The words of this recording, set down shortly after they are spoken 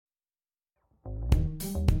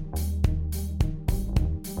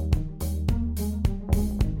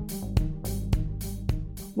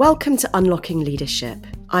Welcome to Unlocking Leadership.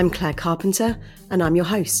 I'm Claire Carpenter and I'm your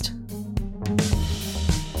host.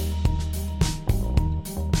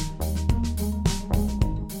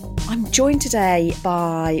 I'm joined today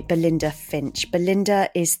by Belinda Finch. Belinda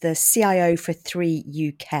is the CIO for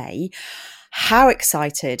 3 UK. How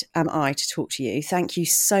excited am I to talk to you? Thank you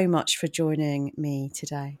so much for joining me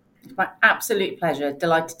today. It's my absolute pleasure.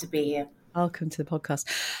 Delighted to be here. Welcome to the podcast.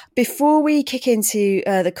 Before we kick into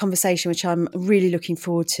the conversation, which I'm really looking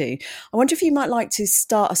forward to, I wonder if you might like to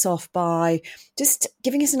start us off by just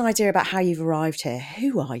giving us an idea about how you've arrived here.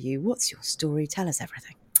 Who are you? What's your story? Tell us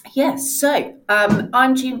everything. Yes, so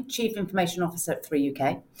I'm Chief Information Officer at 3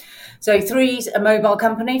 UK. So 3's a mobile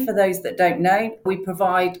company, for those that don't know. We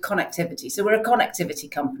provide connectivity. So we're a connectivity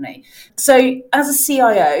company. So as a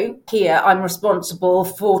CIO here, I'm responsible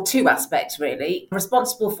for two aspects, really. I'm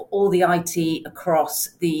responsible for all the IT across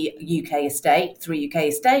the UK estate, 3 UK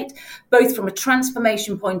estate, both from a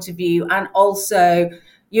transformation point of view and also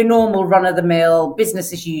your normal run-of-the-mill,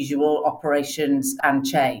 business as usual operations and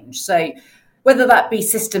change. So whether that be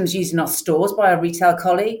systems used in our stores by our retail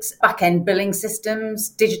colleagues, back-end billing systems,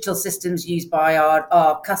 digital systems used by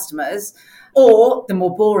our customers, or the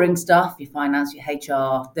more boring stuff, your finance, your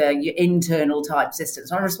HR, your internal type systems.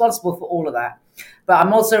 So I'm responsible for all of that. But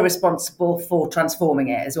I'm also responsible for transforming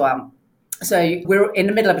it as well. So we're in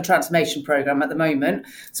the middle of a transformation program at the moment.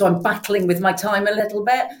 So I'm battling with my time a little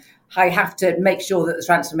bit. I have to make sure that the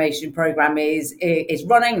transformation program is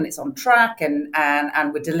running and it's on track and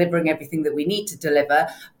we're delivering everything that we need to deliver.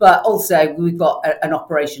 But also we've got an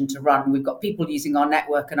operation to run. We've got people using our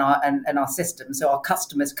network and our system. So our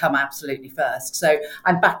customers come absolutely first. So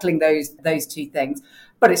I'm battling those two things.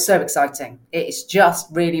 But it's so exciting. It's just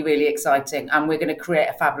really, really exciting. And we're going to create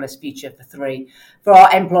a fabulous future for 3, for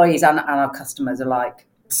our employees and our customers alike.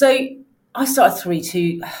 So I started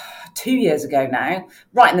 3 2 years ago now,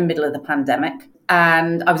 right in the middle of the pandemic.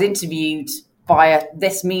 And I was interviewed via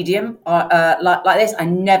this medium, like this. I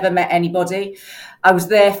never met anybody. I was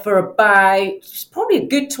there for about probably a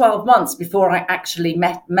good 12 months before I actually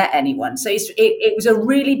met anyone. So it was a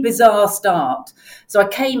really bizarre start. So I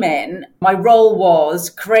came in, my role was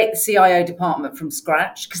create the CIO department from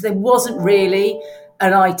scratch because there wasn't really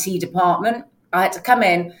an IT department. I had to come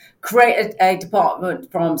in, create a department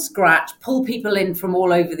from scratch, pull people in from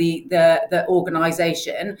all over the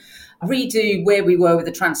organisation, redo where we were with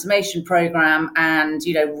the transformation program, and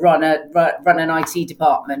run an IT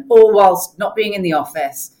department, all whilst not being in the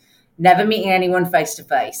office, never meeting anyone face to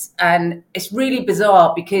face. And it's really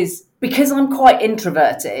bizarre because I'm quite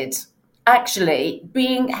introverted. Actually,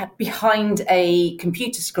 being behind a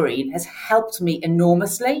computer screen has helped me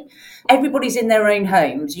enormously. Everybody's in their own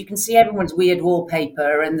homes. You can see everyone's weird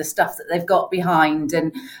wallpaper and the stuff that they've got behind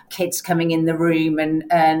and kids coming in the room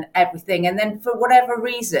and everything. And then for whatever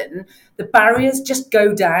reason, the barriers just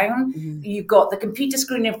go down. Mm-hmm. You've got the computer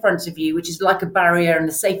screen in front of you, which is like a barrier and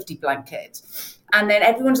a safety blanket. And then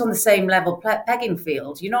everyone's on the same level pegging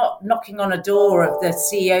field. You're not knocking on a door of the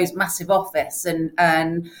CEO's massive office.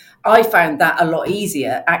 And I found that a lot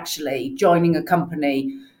easier, actually, joining a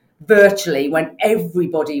company virtually when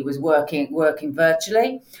everybody was working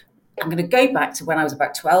virtually. I'm going to go back to when I was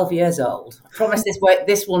about 12 years old. I promise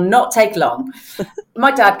this will not take long.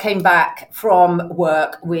 My dad came back from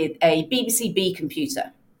work with a BBC B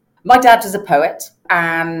computer. My dad was a poet,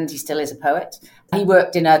 and he still is a poet. He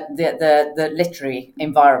worked in the literary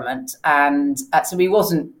environment, and so he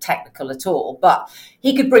wasn't technical at all. But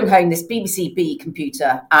he could bring home this BBC B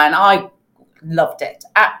computer, and I loved it.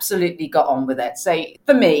 Absolutely got on with it. So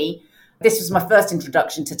for me, this was my first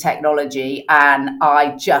introduction to technology, and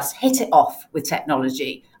I just hit it off with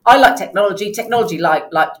technology. I like technology. Technology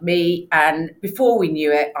liked me, and before we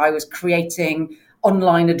knew it, I was creating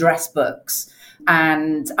online address books.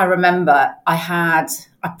 And I remember I had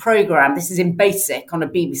a program, this is in BASIC on a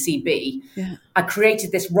BBC B. Yeah. I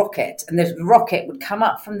created this rocket, and the rocket would come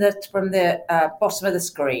up from the bottom of the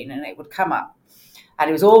screen, and it would come up. And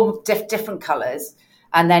it was all different colours.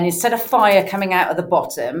 And then instead of fire coming out of the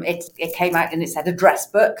bottom, it came out and it said address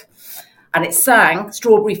book. And it sang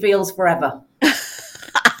Strawberry Fields Forever.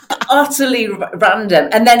 Utterly random.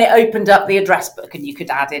 And then it opened up the address book and you could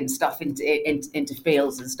add in stuff into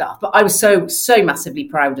fields and stuff. But I was so massively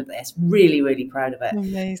proud of this. Really, really proud of it.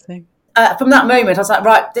 Amazing. From that moment, I was like,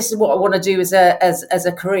 right, this is what I want to do as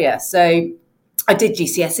a career. So I did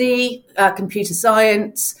GCSE, computer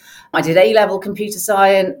science. I did A-level computer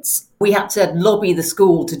science. We had to lobby the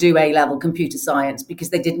school to do A-level computer science because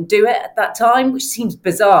they didn't do it at that time, which seems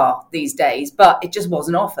bizarre these days, but it just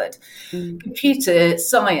wasn't offered. Computer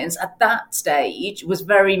science at that stage was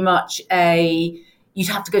very much you'd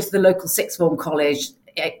have to go to the local sixth form college.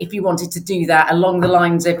 if you wanted to do that along the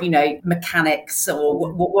lines of, mechanics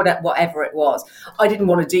or whatever it was. I didn't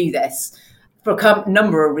want to do this for a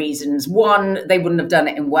number of reasons. One, they wouldn't have done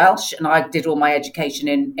it in Welsh, and I did all my education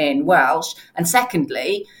in Welsh. And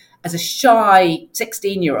secondly, as a shy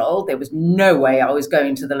 16-year-old, there was no way I was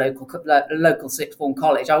going to the local sixth form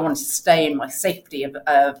college. I wanted to stay in my safety of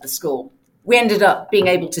the school. We ended up being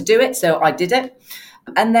able to do it, so I did it.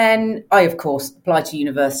 And then I, of course, applied to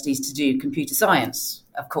universities to do computer science.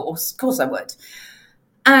 Of course I would.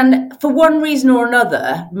 And for one reason or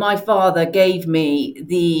another, my father gave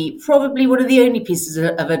me probably one of the only pieces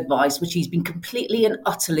of advice which he's been completely and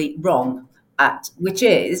utterly wrong at, which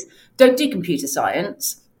is don't do computer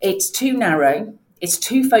science. It's too narrow. It's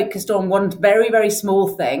too focused on one very, very small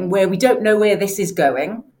thing where we don't know where this is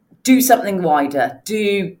going. Do something wider.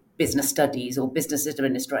 Do business studies or business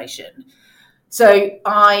administration. So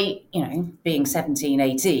I, being 17,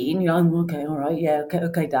 18, I'm okay, all right, yeah,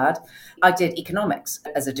 okay, Dad. I did economics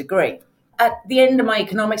as a degree. At the end of my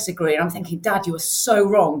economics degree, I'm thinking, Dad, you are so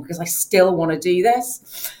wrong because I still want to do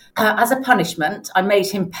this. As a punishment, I made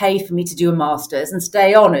him pay for me to do a master's and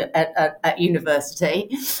stay on at university.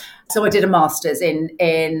 So I did a master's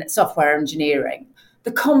in software engineering.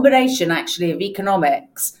 The combination, actually, of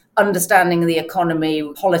economics, understanding the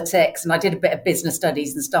economy, politics, and I did a bit of business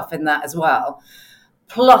studies and stuff in that as well,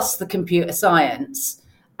 plus the computer science,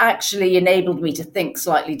 actually enabled me to think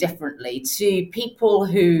slightly differently to people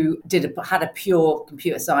who had a pure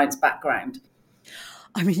computer science background.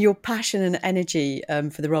 I mean, your passion and energy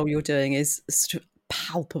for the role you're doing is sort of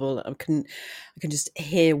palpable. I can just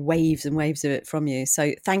hear waves and waves of it from you.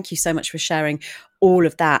 So thank you so much for sharing all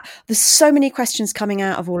of that. There's so many questions coming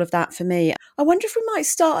out of all of that for me. I wonder if we might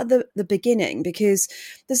start at the beginning, because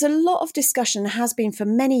there's a lot of discussion, has been for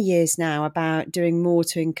many years now, about doing more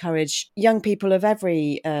to encourage young people of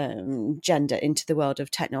every gender into the world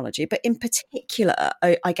of technology. But in particular,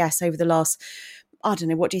 I guess over the last, I don't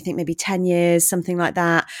know, what do you think, maybe 10 years, something like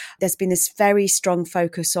that, there's been this very strong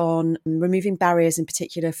focus on removing barriers, in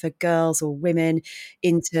particular for girls or women,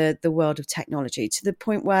 into the world of technology, to the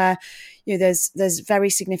point where, there's very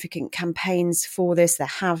significant campaigns for this. There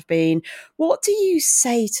have been. What do you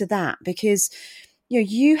say to that? Because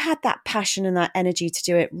you had that passion and that energy to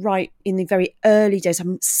do it right in the very early days.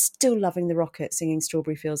 I'm still loving the Rockets singing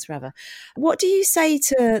Strawberry Fields Forever. What do you say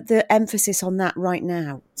to the emphasis on that right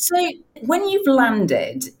now? So when you've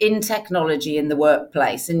landed in technology in the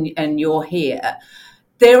workplace and you're here,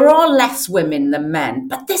 there are less women than men,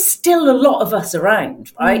 but there's still a lot of us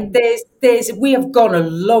around, right? We have gone a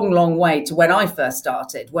long, long way to when I first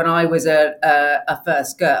started, when I was a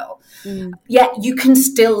first girl. Yet you can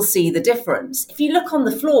still see the difference. If you look on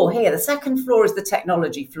the floor here, the second floor is the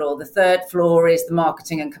technology floor. The third floor is the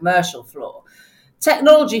marketing and commercial floor.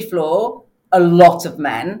 Technology floor, a lot of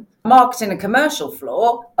men. Marketing and commercial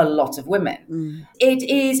floor, a lot of women.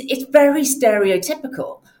 It's very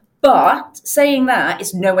stereotypical. But saying that,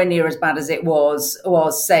 it's nowhere near as bad as it was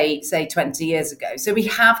say 20 years ago. So we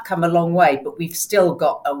have come a long way, but we've still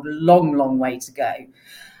got a long, long way to go.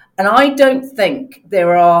 And I don't think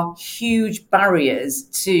there are huge barriers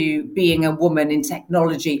to being a woman in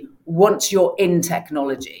technology once you're in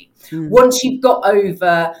technology. Once you've got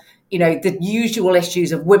over, the usual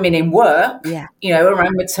issues of women in work,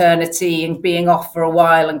 around maternity and being off for a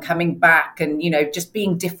while and coming back and, just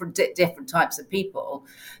being different types of people.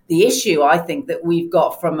 The issue, I think, that we've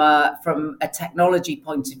got from a technology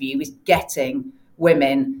point of view is getting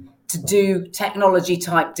women to do technology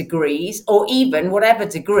type degrees, or even whatever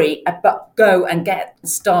degree, but go and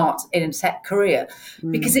start in a tech career,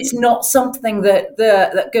 because it's not something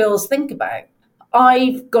that girls think about.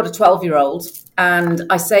 I've got a 12-year-old, and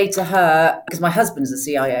I say to her, because my husband's a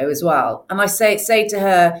CIO as well, and I say to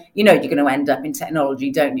her, you're going to end up in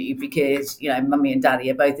technology, don't you? Because, mummy and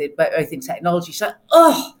daddy are both in technology. She's like,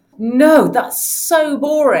 oh, no, that's so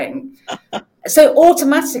boring. So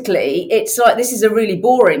automatically, it's like, this is a really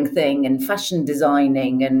boring thing, and fashion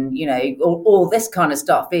designing and, all this kind of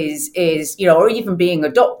stuff is, or even being a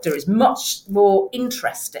doctor is much more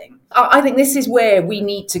interesting. I think this is where we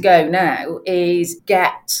need to go now, is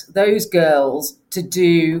get those girls to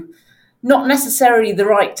do not necessarily the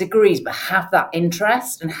right degrees, but have that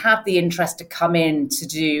interest and have the interest to come in to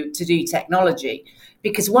do technology.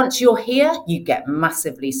 Because once you're here, you get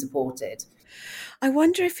massively supported. I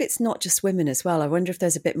wonder if it's not just women as well. I wonder if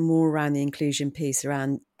there's a bit more around the inclusion piece,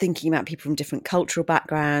 around thinking about people from different cultural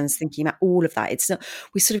backgrounds, thinking about all of that. It's not,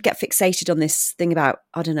 we sort of get fixated on this thing about,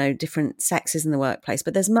 I don't know, different sexes in the workplace,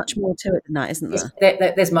 but there's much more to it than that, isn't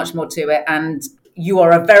there? There's much more to it. And you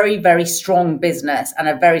are a very, very strong business and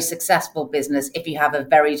a very successful business if you have a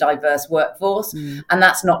very diverse workforce. And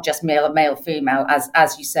that's not just male, female,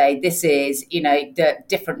 as you say. This is, the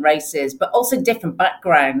different races, but also different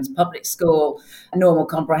backgrounds, public school, normal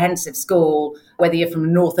comprehensive school, whether you're from the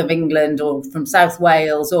north of England or from South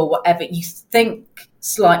Wales or whatever, you think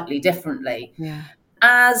slightly differently. Yeah.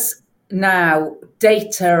 As now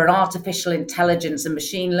data and artificial intelligence and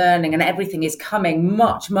machine learning and everything is coming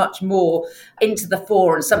much, much more into the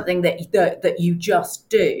fore, and something that you just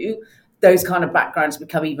do, those kind of backgrounds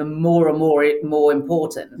become even more and more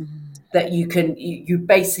important. That you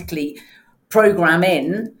basically program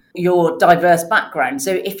in your diverse background.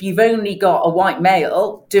 So if you've only got a white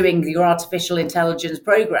male doing your artificial intelligence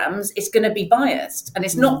programs, it's going to be biased. And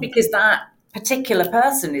it's not because that particular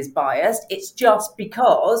person is biased, it's just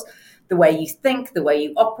because the way you think, the way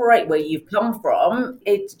you operate, where you've come from,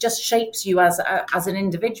 it just shapes you as an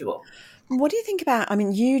individual. What do you think about,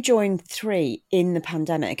 you joined 3 in the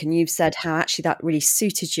pandemic, and you've said how actually that really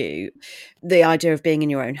suited you, the idea of being in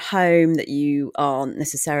your own home, that you aren't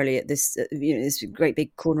necessarily at this, this great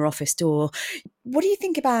big corner office door. What do you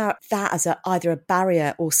think about that as either a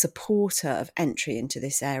barrier or supporter of entry into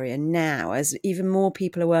this area now, as even more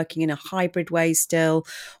people are working in a hybrid way still,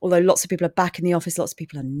 although lots of people are back in the office, lots of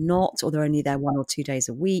people are not, or they're only there 1 or 2 days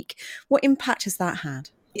a week. What impact has that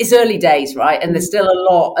had? It's early days, right? And there's still a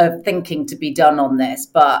lot of thinking to be done on this.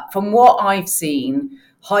 But from what I've seen,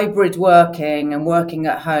 hybrid working and working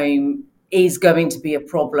at home is going to be a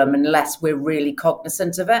problem unless we're really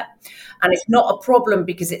cognizant of it. And it's not a problem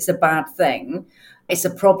because it's a bad thing. It's a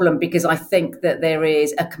problem because I think that there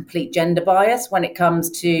is a complete gender bias when it comes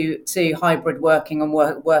to hybrid working and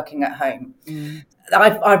working at home.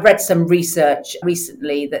 I've read some research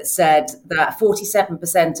recently that said that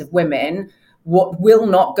 47% of women will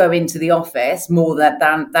not go into the office more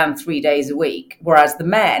than 3 days a week, whereas the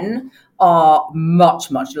men are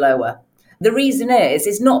much, much lower. The reason is,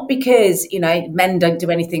 it's not because, men don't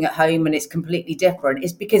do anything at home and it's completely different.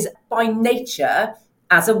 It's because by nature,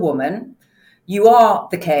 as a woman, you are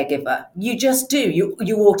the caregiver. You just do.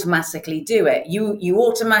 You automatically do it. You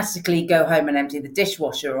automatically go home and empty the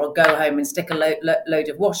dishwasher, or go home and stick a load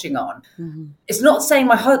of washing on. Mm-hmm. It's not saying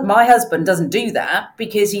my husband doesn't do that,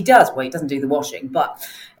 because he does. Well, he doesn't do the washing, but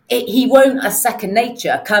he won't, as second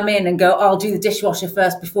nature, come in and go, I'll do the dishwasher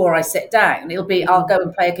first before I sit down. It'll be, I'll go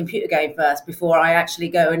and play a computer game first before I actually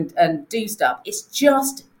go and do stuff. It's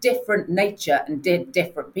just different nature and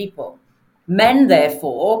different people. Men,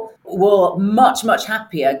 therefore, were much, much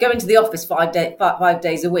happier going to the office 5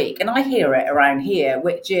 days a week. And I hear it around here,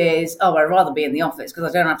 which is, I'd rather be in the office because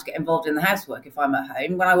I don't have to get involved in the housework if I'm at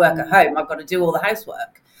home. When I work at home, I've got to do all the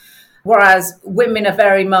housework. Whereas women are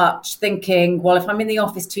very much thinking, well, if I'm in the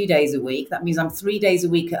office 2 days a week, that means I'm 3 days a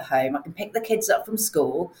week at home. I can pick the kids up from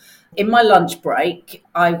school. In my lunch break,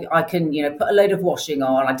 I can, put a load of washing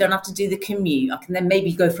on. I don't have to do the commute. I can then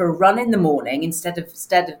maybe go for a run in the morning instead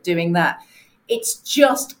of doing that. It's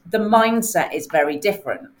just the mindset is very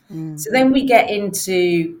different. So then we get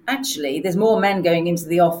into, actually, there's more men going into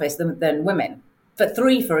the office than women. For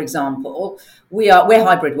 3, for example, we're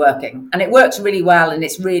hybrid working, and it works really well, and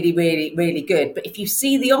it's really, really, really good. But if you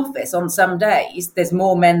see the office on some days, there's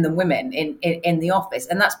more men than women in the office.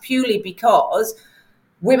 And that's purely because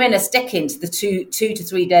women are sticking to the two to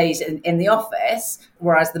 3 days in the office,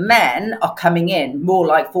 whereas the men are coming in more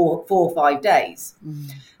like four or 5 days.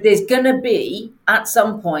 There's going to be, at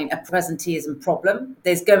some point, a presenteeism problem.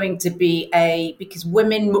 There's going to be because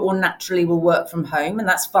women more naturally will work from home, and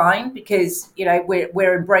that's fine because,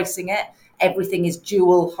 we're embracing it. Everything is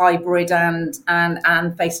dual, hybrid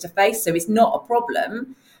and face-to-face, so it's not a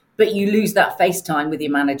problem. But you lose that face time with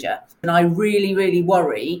your manager. And I really, really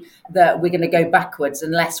worry that we're going to go backwards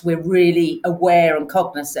unless we're really aware and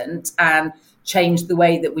cognizant and change the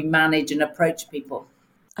way that we manage and approach people.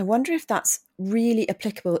 I wonder if that's really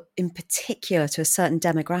applicable in particular to a certain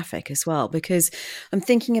demographic as well, because I'm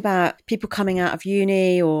thinking about people coming out of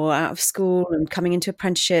uni or out of school and coming into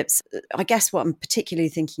apprenticeships. I guess what I'm particularly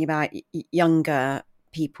thinking about, younger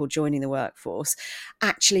people joining the workforce.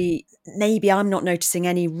 Actually, maybe I'm not noticing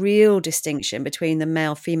any real distinction between the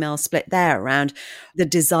male-female split there around the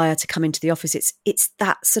desire to come into the office. It's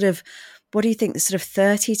that sort of, what do you think, the sort of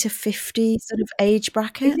 30 to 50 sort of age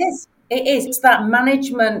bracket? It is. It's that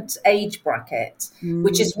management age bracket,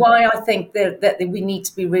 which is why I think that we need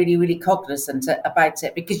to be really, really cognizant about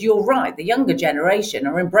it, because you're right. The younger generation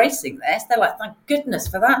are embracing this. They're like, thank goodness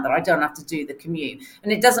for that I don't have to do the commute.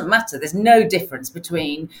 And it doesn't matter. There's no difference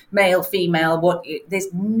between male, female.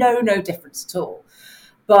 There's no difference at all.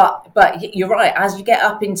 But you're right. As you get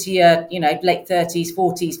up into your, late 30s,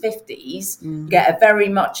 40s, 50s, you get a very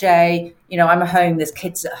much I'm at home, there's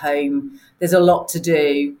kids at home, there's a lot to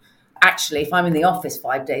do. Actually, if I'm in the office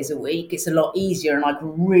 5 days a week, it's a lot easier and I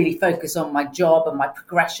can really focus on my job and my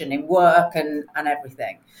progression in work and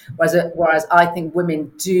everything. Whereas I think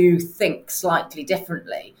women do think slightly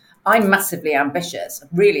differently. I'm massively ambitious,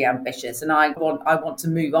 really ambitious, and I want to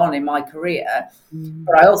move on in my career,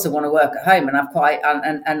 but I also want to work at home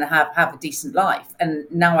and have a decent life. And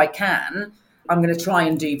now I'm going to try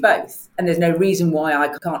and do both. And there's no reason why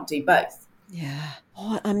I can't do both. Yeah.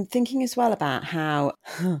 Oh, I'm thinking as well about how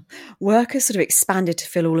work has sort of expanded to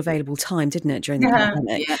fill all available time, didn't it, during the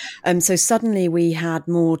pandemic? Yeah. So suddenly we had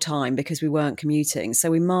more time because we weren't commuting. So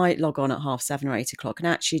we might log on at 7:30 or 8:00 and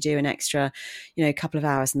actually do an extra, couple of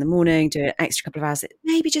hours in the morning, do an extra couple of hours,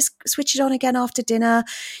 maybe just switch it on again after dinner,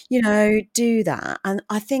 do that. And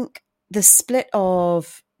I think the split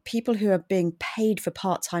of people who are being paid for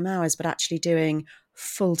part-time hours but actually doing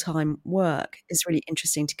full-time work is really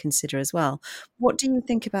interesting to consider as well. What do you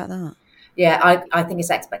think about that? Yeah, I think it's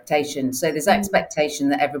expectation. So there's expectation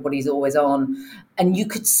that everybody's always on. And you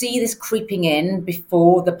could see this creeping in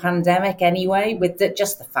before the pandemic anyway, with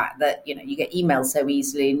just the fact that, you get emails so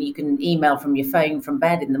easily and you can email from your phone from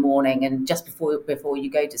bed in the morning and just before you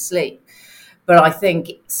go to sleep. But I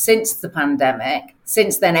think since the pandemic,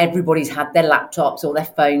 since then, everybody's had their laptops or their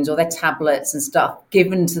phones or their tablets and stuff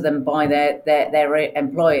given to them by their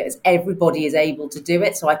employers. Everybody is able to do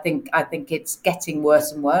it. So I think it's getting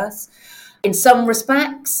worse and worse. In some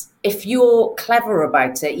respects, if you're clever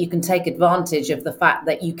about it, you can take advantage of the fact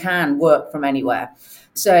that you can work from anywhere.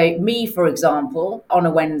 So me, for example, on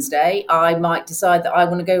a Wednesday, I might decide that I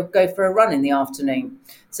want to go for a run in the afternoon.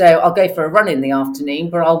 So I'll go for a run in the afternoon,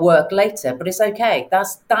 but I'll work later. But it's okay.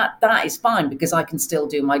 That is fine because I can still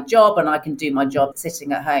do my job and I can do my job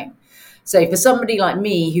sitting at home. So for somebody like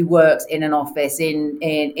me who works in an office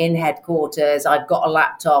in headquarters, I've got a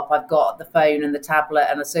laptop, I've got the phone and the tablet,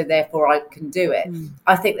 and so therefore I can do it.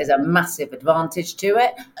 I think there's a massive advantage to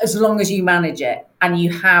it as long as you manage it and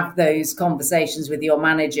you have those conversations with your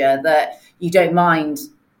manager that you don't mind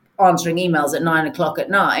answering emails at 9:00 at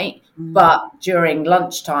night, but during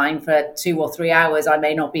lunchtime for 2 or 3 hours, I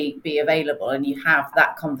may not be available, and you have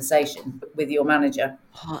that conversation with your manager.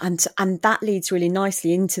 Oh, and that leads really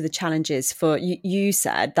nicely into the challenges for you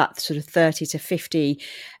said that sort of 30 to 50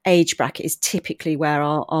 age bracket is typically where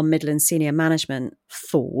our middle and senior management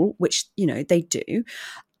fall, which, they do.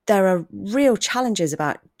 There are real challenges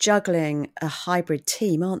about juggling a hybrid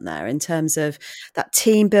team, aren't there, in terms of that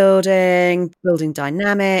team building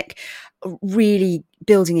dynamic, really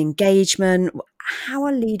building engagement. How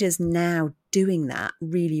are leaders now doing that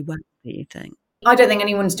really well, do you think? I don't think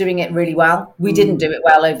anyone's doing it really well. We didn't do it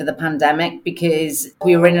well over the pandemic because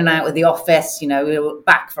we were in and out of the office. We were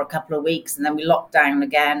back for a couple of weeks and then we locked down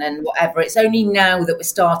again and whatever. It's only now that we're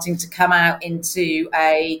starting to come out into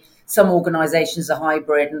some organisations are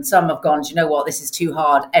hybrid and some have gone, do you know what, this is too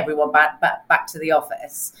hard. Everyone back to the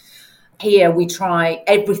office. Here we try,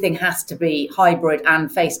 everything has to be hybrid and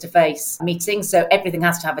face-to-face meetings. So everything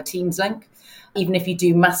has to have a Teams link. Even if you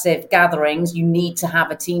do massive gatherings, you need to have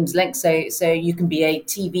a Teams link. So you can be a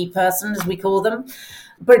TV person, as we call them.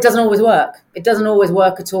 But it doesn't always work. It doesn't always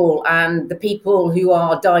work at all. And the people who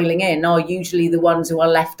are dialing in are usually the ones who are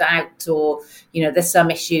left out or, there's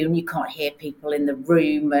some issue and you can't hear people in the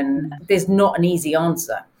room and there's not an easy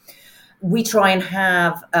answer. We try and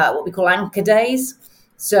have what we call anchor days.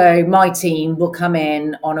 So my team will come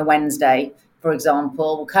in on a Wednesday, for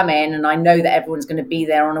example, will come in and I know that everyone's going to be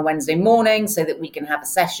there on a Wednesday morning so that we can have a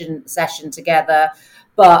session together.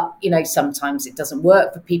 But, sometimes it doesn't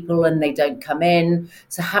work for people and they don't come in.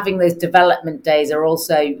 So having those development days are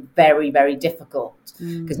also very, very difficult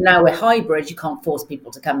because now we're hybrid. You can't force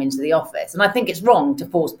people to come into the office. And I think it's wrong to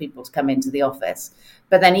force people to come into the office.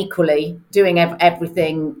 But then equally, doing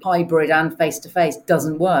everything hybrid and face-to-face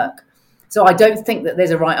doesn't work. So I don't think that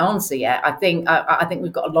there's a right answer yet. I think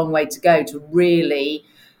we've got a long way to go to really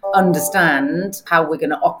understand how we're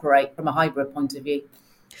going to operate from a hybrid point of view.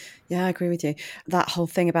 Yeah, I agree with you. That whole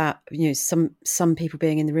thing about, some people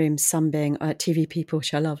being in the room, some being TV people,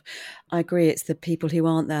 which I love. I agree. It's the people who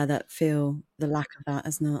aren't there that feel the lack of that,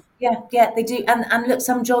 isn't it? Yeah, they do. And look,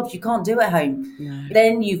 some jobs you can't do at home. No.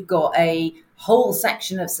 Then you've got a whole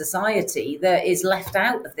section of society that is left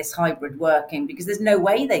out of this hybrid working because there's no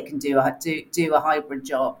way they can do a hybrid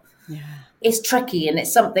job. Yeah. It's tricky, and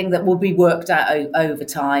it's something that will be worked out over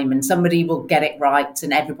time, and somebody will get it right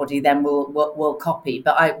and everybody then will copy.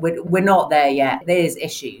 But we're not there yet. There's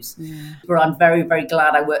issues. Yeah. But I'm very, very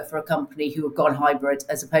glad I work for a company who have gone hybrid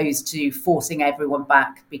as opposed to forcing everyone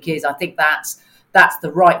back, because I think that's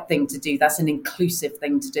the right thing to do. That's an inclusive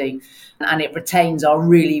thing to do. And it retains our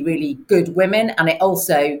really, really good women. And it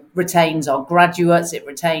also retains our graduates. It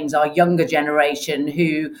retains our younger generation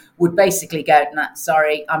who would basically go, nah,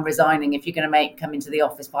 sorry, I'm resigning if you're going to come into the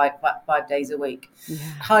office five days a week. Yeah.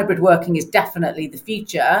 Hybrid working is definitely the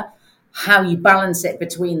future. How you balance it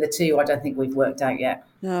between the two, I don't think we've worked out yet.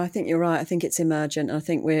 No, I think you're right. I think it's emergent. And I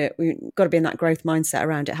think we've got to be in that growth mindset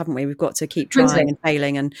around it, haven't we? We've got to keep trying and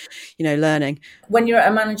failing and, learning. When you're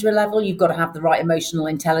at a manager level, you've got to have the right emotional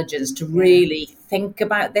intelligence to really think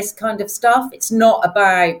about this kind of stuff. It's not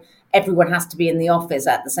about everyone has to be in the office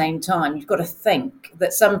at the same time. You've got to think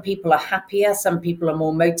that some people are happier, some people are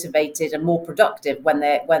more motivated and more productive when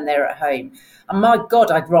they're at home. And my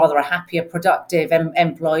God, I'd rather a happier, productive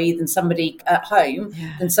employee than somebody at home,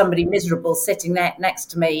 than somebody miserable sitting next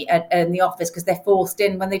to me in the office because they're forced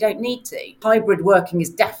in when they don't need to. Hybrid working is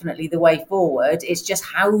definitely the way forward. It's just,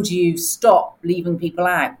 how do you stop leaving people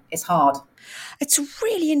out? It's hard. It's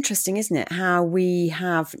really interesting, isn't it, how we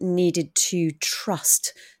have needed to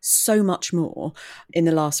trust so much more in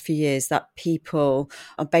the last few years, that people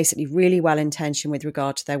are basically really well intentioned with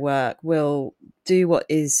regard to their work, will do what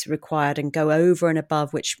is required and go over and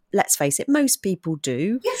above, which, let's face it, most people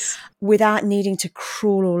do, without needing to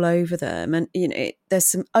crawl all over them. And there's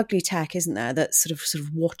some ugly tech, isn't there, that's sort of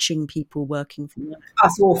watching people working from them.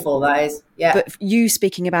 That's awful, that is. Yeah. But you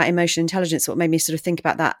speaking about emotional intelligence, what made me sort of think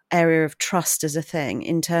about that area of trust as a thing,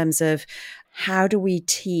 in terms of how do we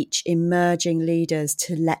teach emerging leaders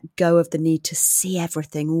to let go of the need to see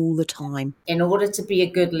everything all the time? In order to be a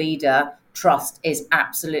good leader, trust is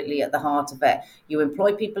absolutely at the heart of it. You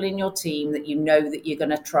employ people in your team that you know that you're going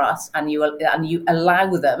to trust, and you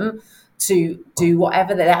allow them to do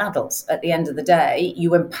whatever. They're adults at the end of the day.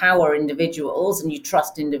 You empower individuals and you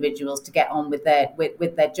trust individuals to get on with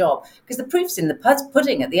their job, because the proof's in the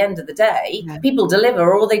pudding at the end of the day. Yeah. People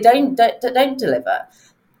deliver or they don't deliver.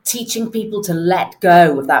 Teaching people to let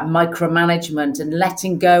go of that micromanagement and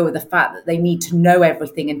letting go of the fact that they need to know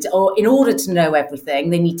everything, or in order to know everything,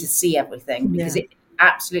 they need to see everything, because it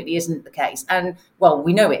absolutely isn't the case. And well,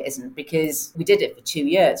 we know it isn't because we did it for 2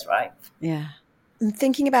 years, right? Yeah. And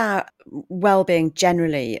thinking about well-being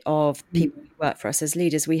generally of people who work for us as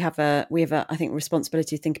leaders, we have a I think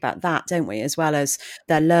responsibility to think about that, don't we, as well as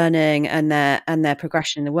their learning and their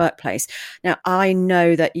progression in the workplace. Now, I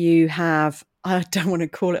know that you have, I don't want to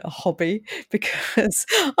call it a hobby, because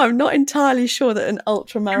I'm not entirely sure that an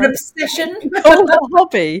ultramarathon obsession called a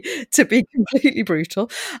hobby, to be completely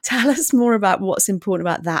brutal. Tell us more about what's important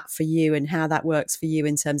about that for you and how that works for you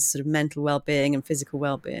in terms of sort of mental well-being and physical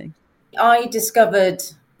well-being. I discovered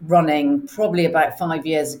running probably about 5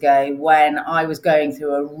 years ago when I was going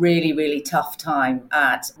through a really, really tough time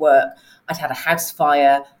at work. I'd had a house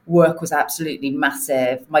fire. Work was absolutely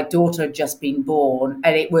massive. My daughter had just been born,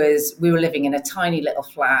 and we were living in a tiny little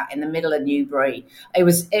flat in the middle of Newbury. It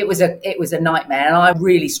was a nightmare, and I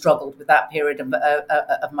really struggled with that period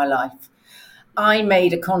of my life. I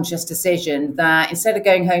made a conscious decision that instead of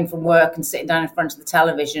going home from work and sitting down in front of the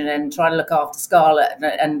television and trying to look after Scarlett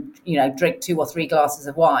and drink 2 or 3 glasses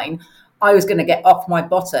of wine, I was going to get off my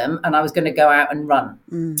bottom and I was going to go out and run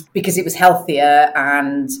because it was healthier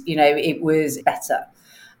and, it was better.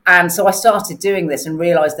 And so I started doing this and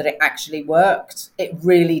realized that it actually worked. It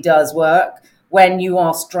really does work. When you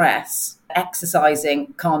are stressed,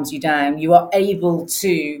 exercising calms you down. You are able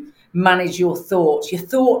to manage your thoughts. Your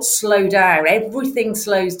thoughts slow down. Everything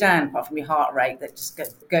slows down apart from your heart rate that just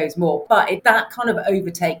goes more. But that kind of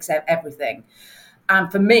overtakes everything. And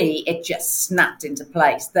for me, it just snapped into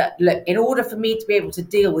place that, look, in order for me to be able to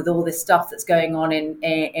deal with all this stuff that's going on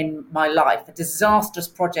in my life, a disastrous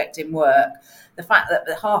project in work, the fact that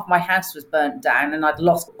half my house was burnt down and I'd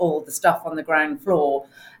lost all the stuff on the ground floor.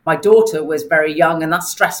 My daughter was very young, and that's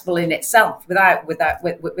stressful in itself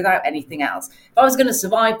without anything else. If I was going to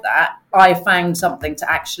survive that, I found something to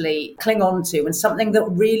actually cling on to, and something that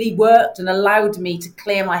really worked and allowed me to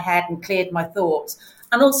clear my head and cleared my thoughts,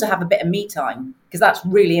 and also have a bit of me time, because that's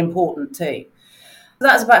really important too.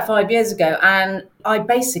 That was about 5 years ago, and I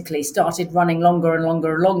basically started running longer and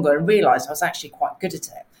longer and longer and realised I was actually quite good at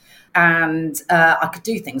it. And I could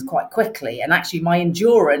do things quite quickly, and actually my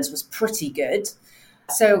endurance was pretty good.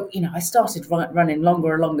 So, I started running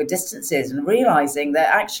longer and longer distances and realising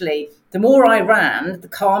that actually the more I ran, the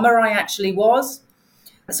calmer I actually was.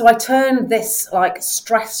 So I turned this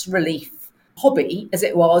stress relief hobby as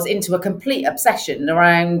it was into a complete obsession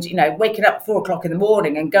around, waking up at 4 o'clock in the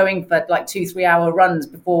morning and going for like 2-3 hour runs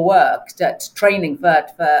before work, to training for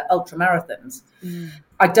ultra marathons.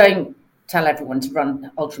 I don't tell everyone to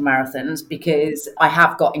run ultra marathons because I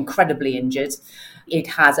have got incredibly injured. It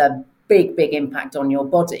has a big impact on your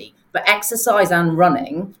body. But exercise and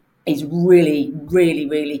running is really, really,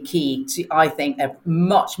 really key to, I think, a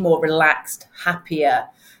much more relaxed, happier,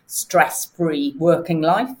 stress-free working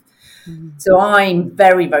life. So I'm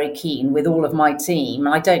very, very keen with all of my team.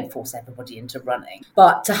 I don't force everybody into running,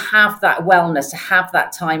 but to have that wellness, to have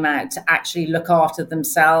that time out, to actually look after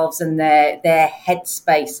themselves and their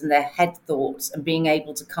headspace and their head thoughts and being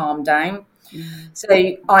able to calm down. So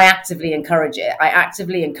I actively encourage it. I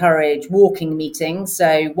actively encourage walking meetings.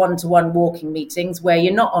 So one-to-one walking meetings where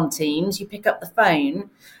you're not on Teams, you pick up the phone.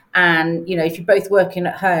 And, if you're both working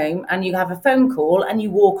at home and you have a phone call and you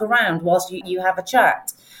walk around whilst you have a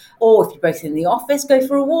chat. Or if you're both in the office, go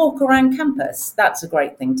for a walk around campus. That's a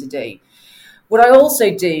great thing to do. What I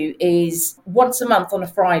also do is once a month on a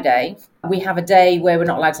Friday, we have a day where we're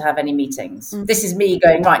not allowed to have any meetings. This is me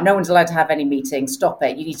going, right, no one's allowed to have any meetings. Stop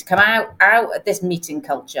it. You need to come out of this meeting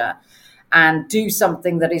culture and do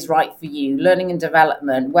something that is right for you. Learning and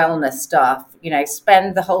development, wellness stuff,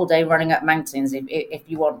 spend the whole day running up mountains if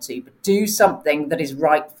you want to, but do something that is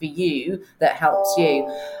right for you, that helps you.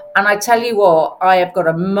 And I tell you what, I have got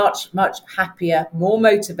a much, much happier, more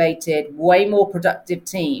motivated, way more productive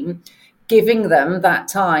team, giving them that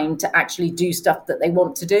time to actually do stuff that they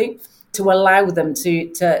want to do, to allow them to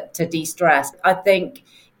de-stress. I think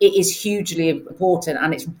it is hugely important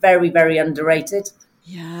and it's very, very underrated.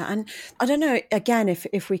 Yeah, and I don't know, again,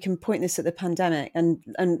 if we can point this at the pandemic and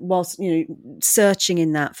whilst, searching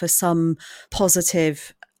in that for some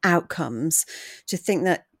positive outcomes, to think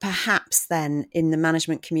that perhaps then in the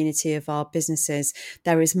management community of our businesses,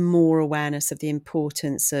 there is more awareness of the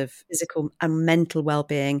importance of physical and mental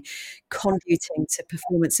well-being contributing to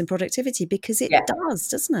performance and productivity, because it does,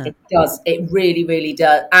 doesn't it? It does. It really, really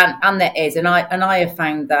does. And there is. And I have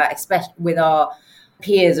found that, especially with our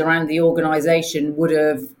peers around the organisation, would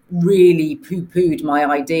have really poo-pooed my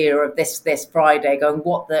idea of this Friday, going,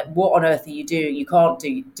 what on earth are you doing? You can't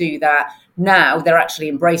do that. Now they're actually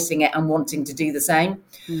embracing it and wanting to do the same,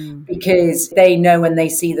 because they know and they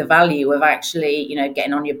see the value of actually,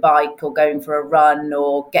 getting on your bike or going for a run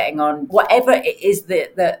or getting on whatever it is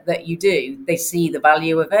that you do. They see the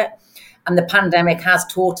value of it. And the pandemic has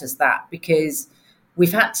taught us that, because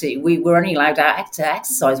we've had to. We were only allowed to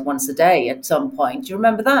exercise once a day at some point. Do you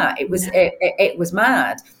remember that? It was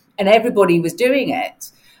mad, and everybody was doing it.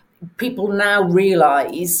 People now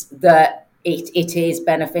realise that it is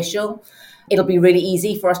beneficial. It'll be really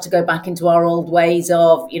easy for us to go back into our old ways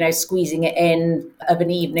of, squeezing it in of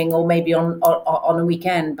an evening or maybe on a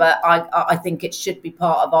weekend. But I think it should be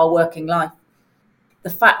part of our working life. The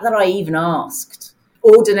fact that I even asked.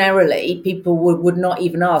 Ordinarily, people would not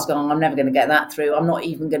even ask, I'm never going to get that through. I'm not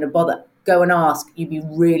even going to bother. Go and ask. You'd be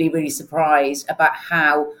really, really surprised about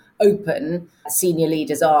how open senior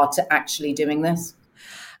leaders are to actually doing this.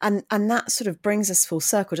 And that sort of brings us full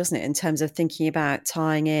circle, doesn't it, in terms of thinking about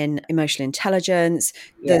tying in emotional intelligence,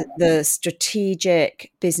 the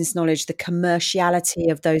strategic business knowledge, the commerciality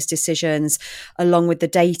of those decisions, along with the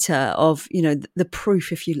data of, the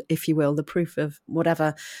proof, if you will, the proof of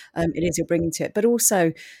whatever it is you're bringing to it, but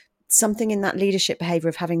also something in that leadership behaviour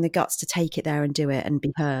of having the guts to take it there and do it and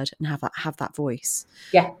be heard and have that voice.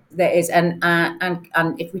 Yeah, there is. And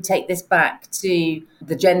if we take this back to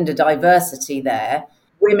the gender diversity there,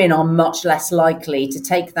 women are much less likely to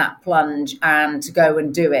take that plunge and to go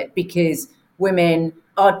and do it, because women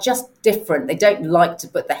are just different. They don't like to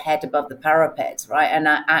put the head above the parapet, right? And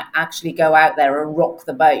actually go out there and rock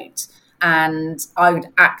the boat. And I would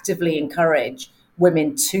actively encourage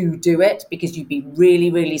women to do it, because you'd be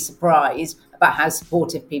really, really surprised about how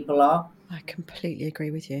supportive people are. I completely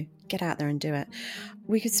agree with you. Get out there and do it.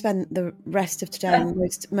 We could spend the rest of today and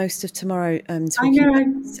most of tomorrow talking. I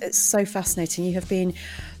know. It's so fascinating. You have been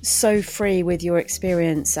so free with your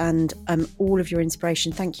experience and all of your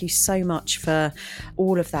inspiration. Thank you so much for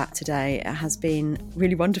all of that today. It has been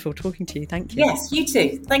really wonderful talking to you. Thank you. Yes, you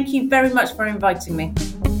too. Thank you very much for inviting me.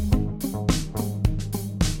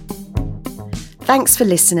 Thanks for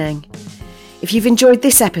listening. If you've enjoyed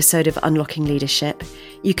this episode of Unlocking Leadership,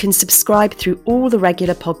 you can subscribe through all the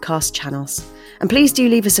regular podcast channels. And please do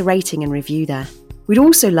leave us a rating and review there. We'd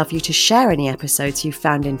also love you to share any episodes you've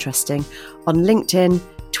found interesting on LinkedIn,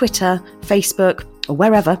 Twitter, Facebook, or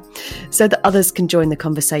wherever, so that others can join the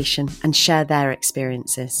conversation and share their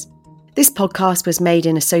experiences. This podcast was made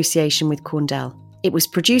in association with Corndell. It was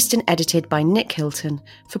produced and edited by Nick Hilton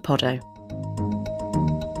for Poddo.